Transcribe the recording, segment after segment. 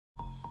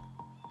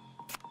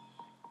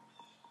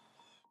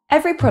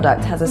Every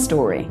product has a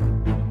story.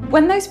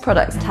 When those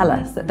products tell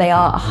us that they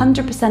are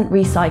 100%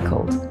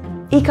 recycled,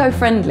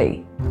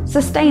 eco-friendly,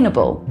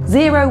 sustainable,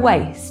 zero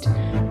waste,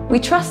 we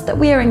trust that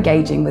we are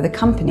engaging with a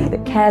company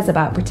that cares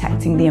about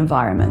protecting the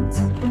environment.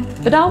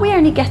 But are we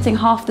only getting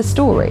half the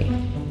story?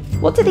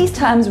 What do these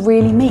terms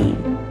really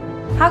mean?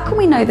 How can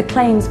we know the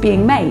claims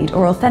being made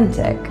are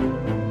authentic?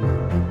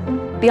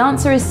 The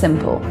answer is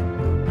simple.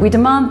 We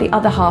demand the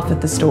other half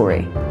of the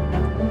story.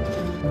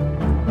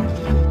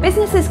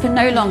 Businesses can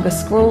no longer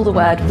scrawl the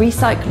word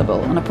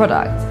recyclable on a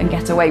product and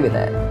get away with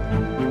it.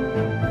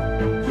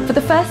 For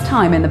the first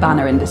time in the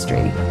banner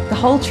industry, the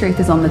whole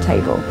truth is on the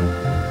table.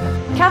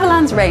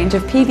 KAVALAN's range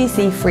of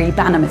PVC-free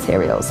banner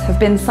materials have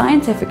been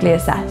scientifically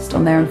assessed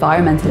on their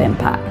environmental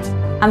impact,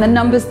 and the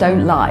numbers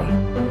don't lie.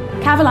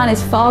 KAVALAN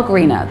is far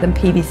greener than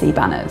PVC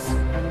banners.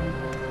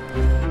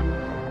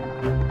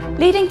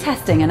 Leading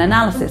testing and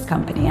analysis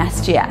company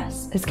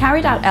SGS has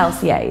carried out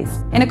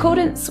LCAs in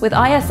accordance with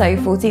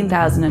ISO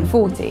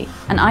 14040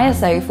 and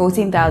ISO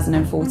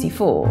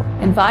 14044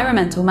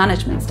 environmental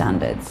management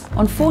standards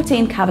on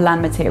 14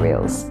 KAVALAN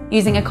materials,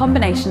 using a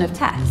combination of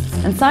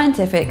tests and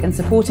scientific and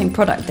supporting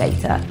product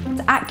data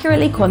to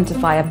accurately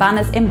quantify a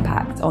banner's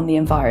impact on the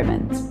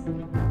environment.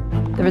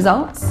 The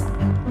results?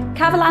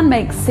 KAVALAN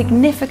makes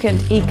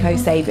significant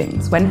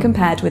eco-savings when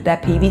compared with their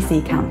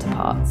PVC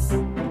counterparts.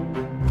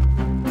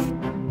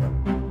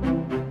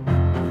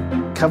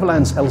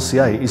 KAVALAN's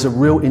LCA is a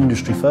real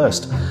industry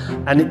first,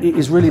 and it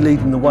is really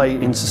leading the way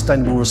in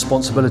sustainable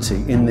responsibility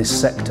in this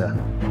sector.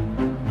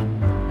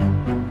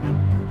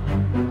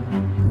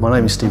 My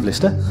name is Steve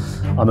Lister.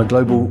 I'm a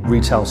global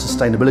retail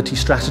sustainability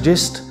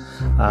strategist.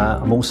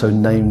 I'm also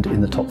named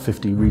in the top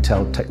 50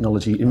 retail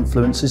technology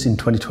influencers in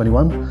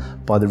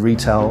 2021 by the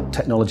Retail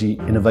Technology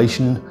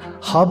Innovation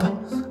Hub.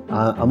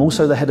 I'm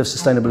also the head of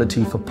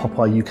sustainability for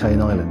Popeye UK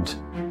and Ireland.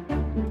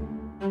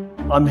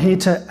 I'm here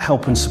to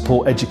help and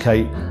support,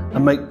 educate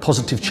and make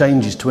positive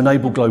changes to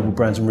enable global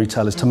brands and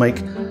retailers to make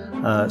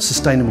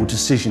sustainable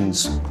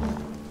decisions.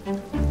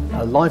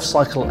 A life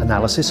cycle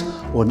analysis,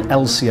 or an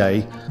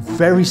LCA,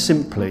 very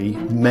simply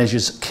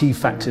measures key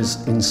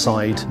factors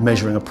inside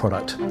measuring a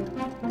product.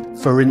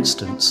 For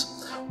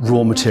instance,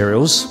 raw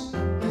materials,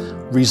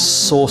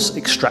 resource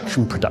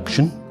extraction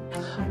production,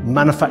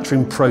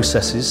 manufacturing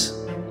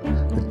processes,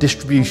 the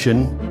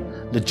distribution,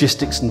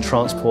 logistics and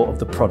transport of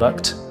the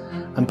product,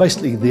 and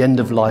basically the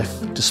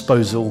end-of-life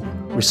disposal,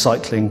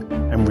 recycling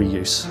and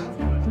reuse.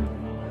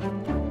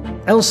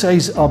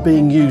 LCAs are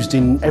being used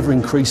in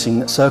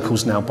ever-increasing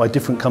circles now by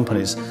different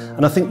companies,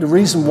 and I think the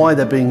reason why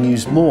they're being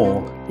used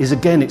more is,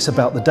 again, it's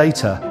about the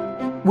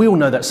data. We all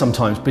know that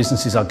sometimes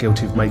businesses are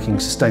guilty of making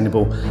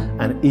sustainable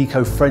and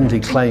eco-friendly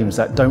claims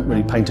that don't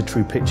really paint a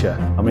true picture.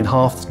 I mean,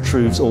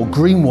 half-truths, or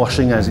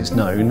greenwashing as it's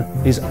known,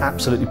 is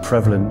absolutely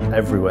prevalent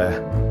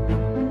everywhere.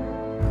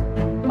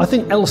 I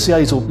think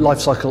LCAs, or life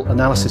cycle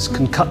analysis,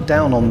 can cut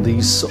down on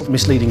these sort of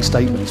misleading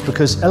statements,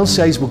 because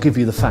LCAs will give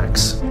you the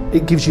facts.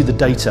 It gives you the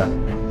data.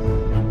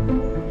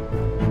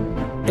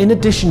 In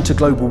addition to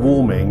global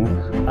warming,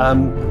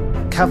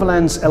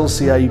 KAVALAN's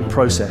LCA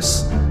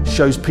process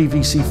shows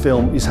PVC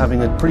film is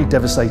having a pretty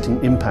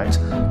devastating impact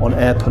on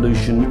air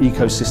pollution,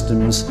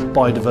 ecosystems,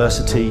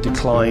 biodiversity,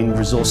 decline,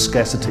 resource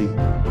scarcity.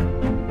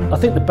 I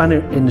think the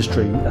banner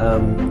industry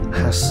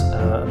has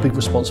a big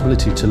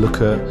responsibility to look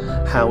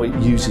at how it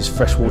uses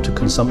freshwater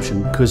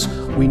consumption, because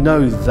we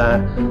know that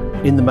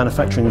in the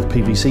manufacturing of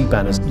PVC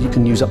banners you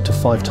can use up to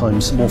 5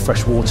 times more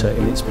fresh water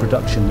in its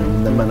production than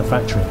in the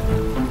manufacturing.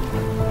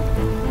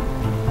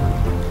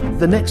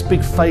 The next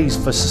big phase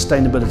for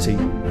sustainability,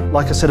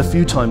 like I said a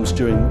few times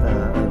during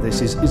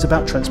this, is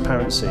about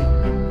transparency,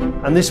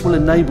 and this will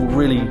enable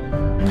really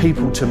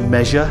people to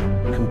measure,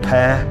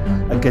 compare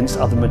against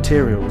other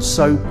materials.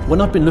 So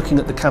when I've been looking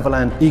at the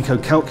KAVALAN Eco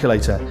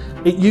Calculator,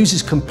 it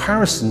uses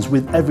comparisons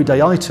with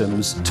everyday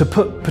items to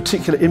put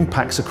particular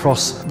impacts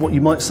across what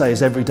you might say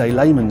is everyday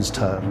layman's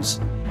terms.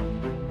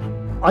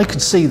 I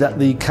could see that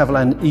the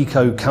KAVALAN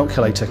Eco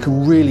Calculator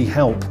can really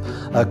help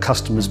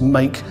customers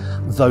make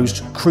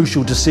those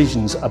crucial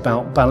decisions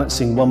about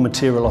balancing one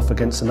material off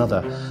against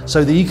another.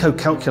 So the Eco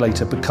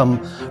Calculator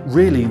become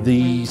really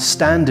the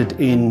standard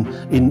in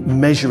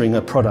measuring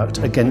a product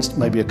against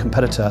maybe a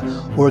competitor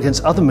or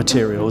against other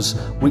materials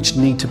which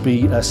need to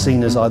be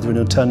seen as either an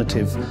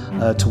alternative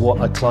to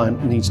what a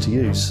client needs to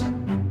use.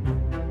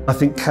 I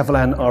think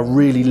KAVALAN are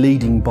really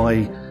leading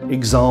by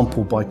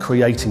example by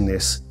creating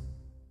this.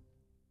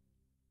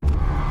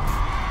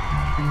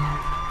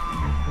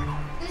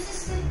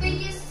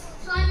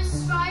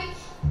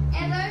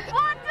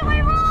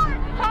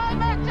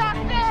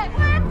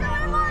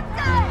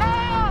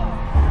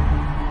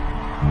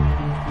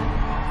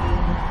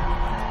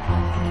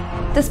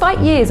 Despite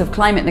years of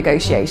climate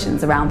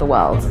negotiations around the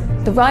world,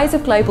 the rise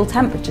of global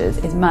temperatures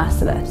is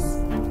merciless.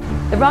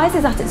 The rise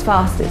is at its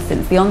fastest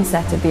since the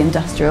onset of the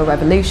Industrial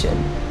Revolution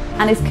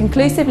and is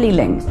conclusively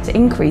linked to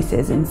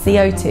increases in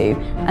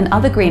CO2 and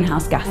other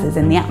greenhouse gases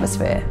in the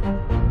atmosphere.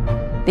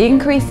 The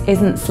increase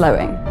isn't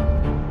slowing.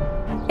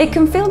 It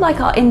can feel like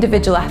our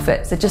individual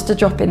efforts are just a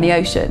drop in the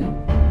ocean.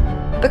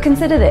 But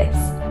consider this.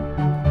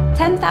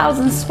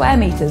 10,000 square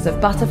metres of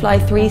Butterfly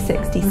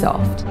 360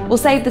 Soft will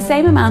save the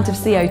same amount of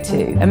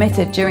CO2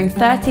 emitted during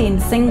 13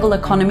 single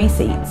economy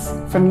seats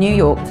from New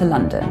York to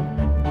London.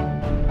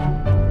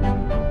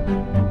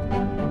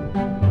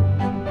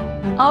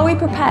 Are we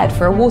prepared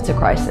for a water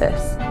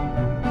crisis?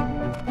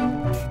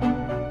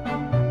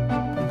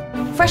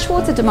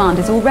 Freshwater demand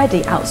is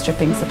already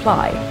outstripping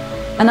supply,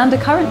 and under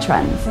current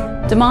trends,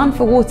 demand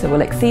for water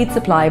will exceed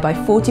supply by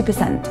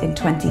 40% in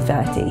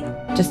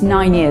 2030, just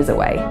 9 years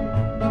away.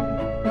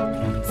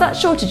 Such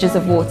shortages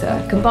of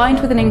water, combined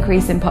with an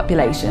increase in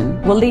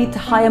population, will lead to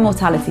higher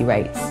mortality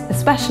rates,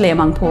 especially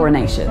among poorer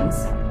nations.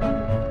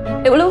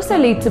 It will also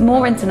lead to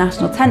more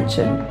international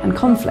tension and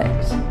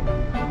conflict.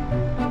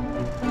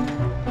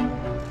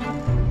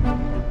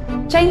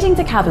 Changing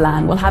to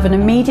KAVALAN will have an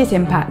immediate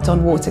impact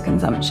on water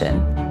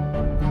consumption.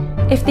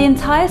 If the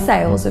entire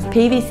sales of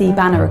PVC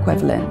banner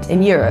equivalent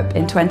in Europe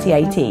in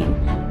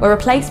 2018 were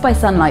replaced by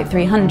Sunlight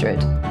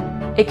 300,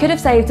 it could have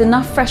saved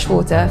enough fresh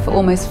water for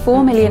almost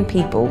 4 million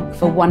people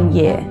for 1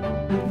 year,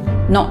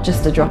 not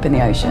just a drop in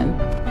the ocean.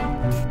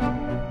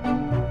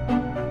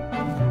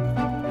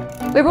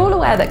 We're all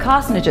aware that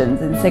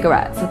carcinogens in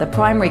cigarettes are the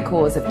primary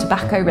cause of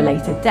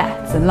tobacco-related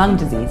deaths and lung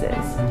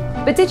diseases.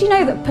 But did you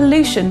know that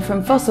pollution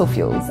from fossil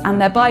fuels and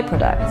their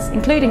byproducts,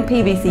 including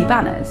PVC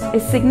banners,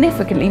 is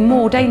significantly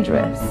more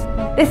dangerous?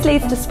 This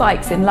leads to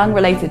spikes in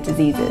lung-related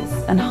diseases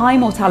and high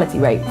mortality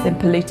rates in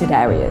polluted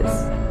areas.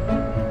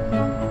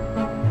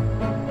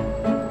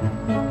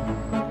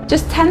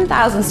 Just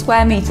 10,000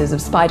 square metres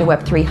of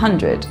Spiderweb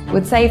 300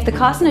 would save the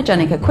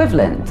carcinogenic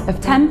equivalent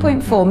of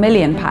 10.4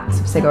 million packs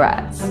of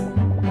cigarettes.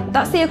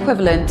 That's the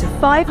equivalent to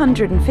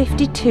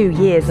 552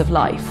 years of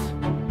life.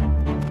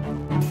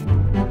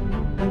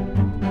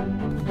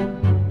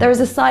 There is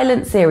a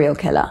silent serial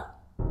killer.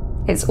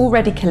 It's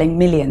already killing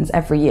millions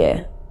every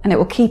year, and it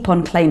will keep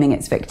on claiming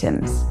its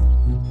victims.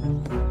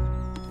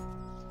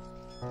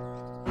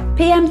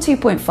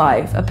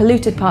 PM2.5 are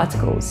polluted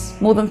particles,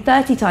 more than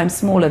 30 times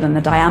smaller than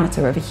the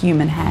diameter of a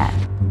human hair.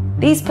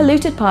 These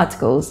polluted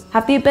particles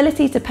have the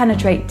ability to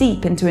penetrate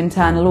deep into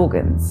internal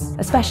organs,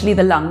 especially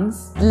the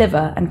lungs,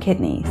 liver, and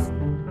kidneys.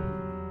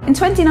 In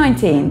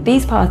 2019,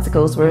 these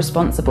particles were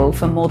responsible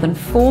for more than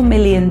 4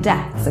 million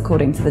deaths,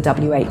 according to the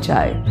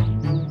WHO.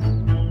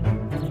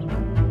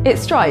 It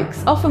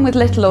strikes, often with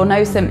little or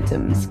no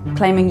symptoms,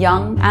 claiming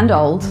young and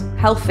old,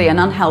 healthy and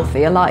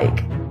unhealthy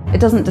alike. It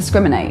doesn't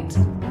discriminate.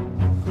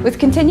 With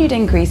continued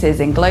increases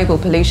in global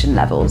pollution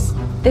levels,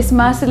 this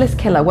merciless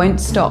killer won't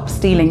stop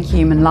stealing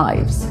human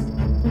lives.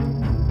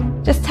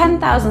 Just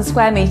 10,000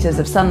 square metres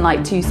of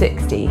Sunlight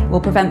 260 will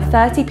prevent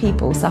 30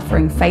 people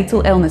suffering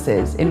fatal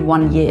illnesses in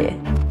 1 year.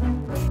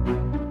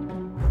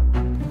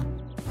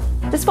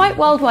 Despite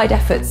worldwide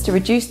efforts to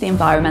reduce the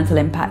environmental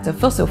impact of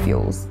fossil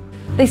fuels,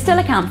 they still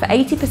account for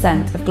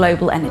 80% of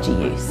global energy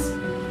use.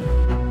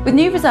 With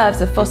new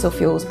reserves of fossil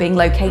fuels being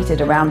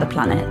located around the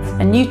planet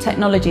and new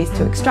technologies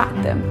to extract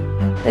them,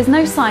 there's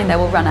no sign they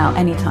will run out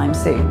anytime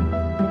soon.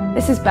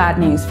 This is bad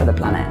news for the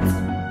planet.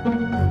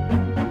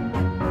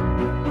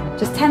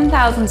 Just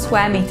 10,000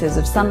 square metres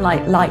of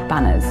Sunlight light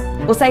banners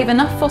will save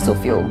enough fossil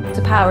fuel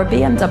to power a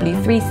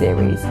BMW 3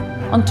 Series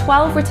on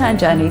 12 return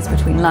journeys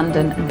between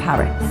London and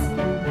Paris.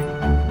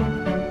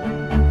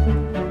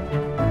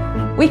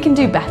 We can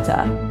do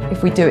better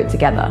if we do it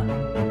together.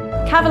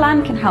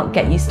 KAVALAN can help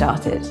get you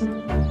started.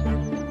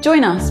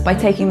 Join us by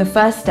taking the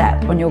first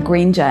step on your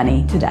green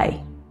journey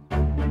today.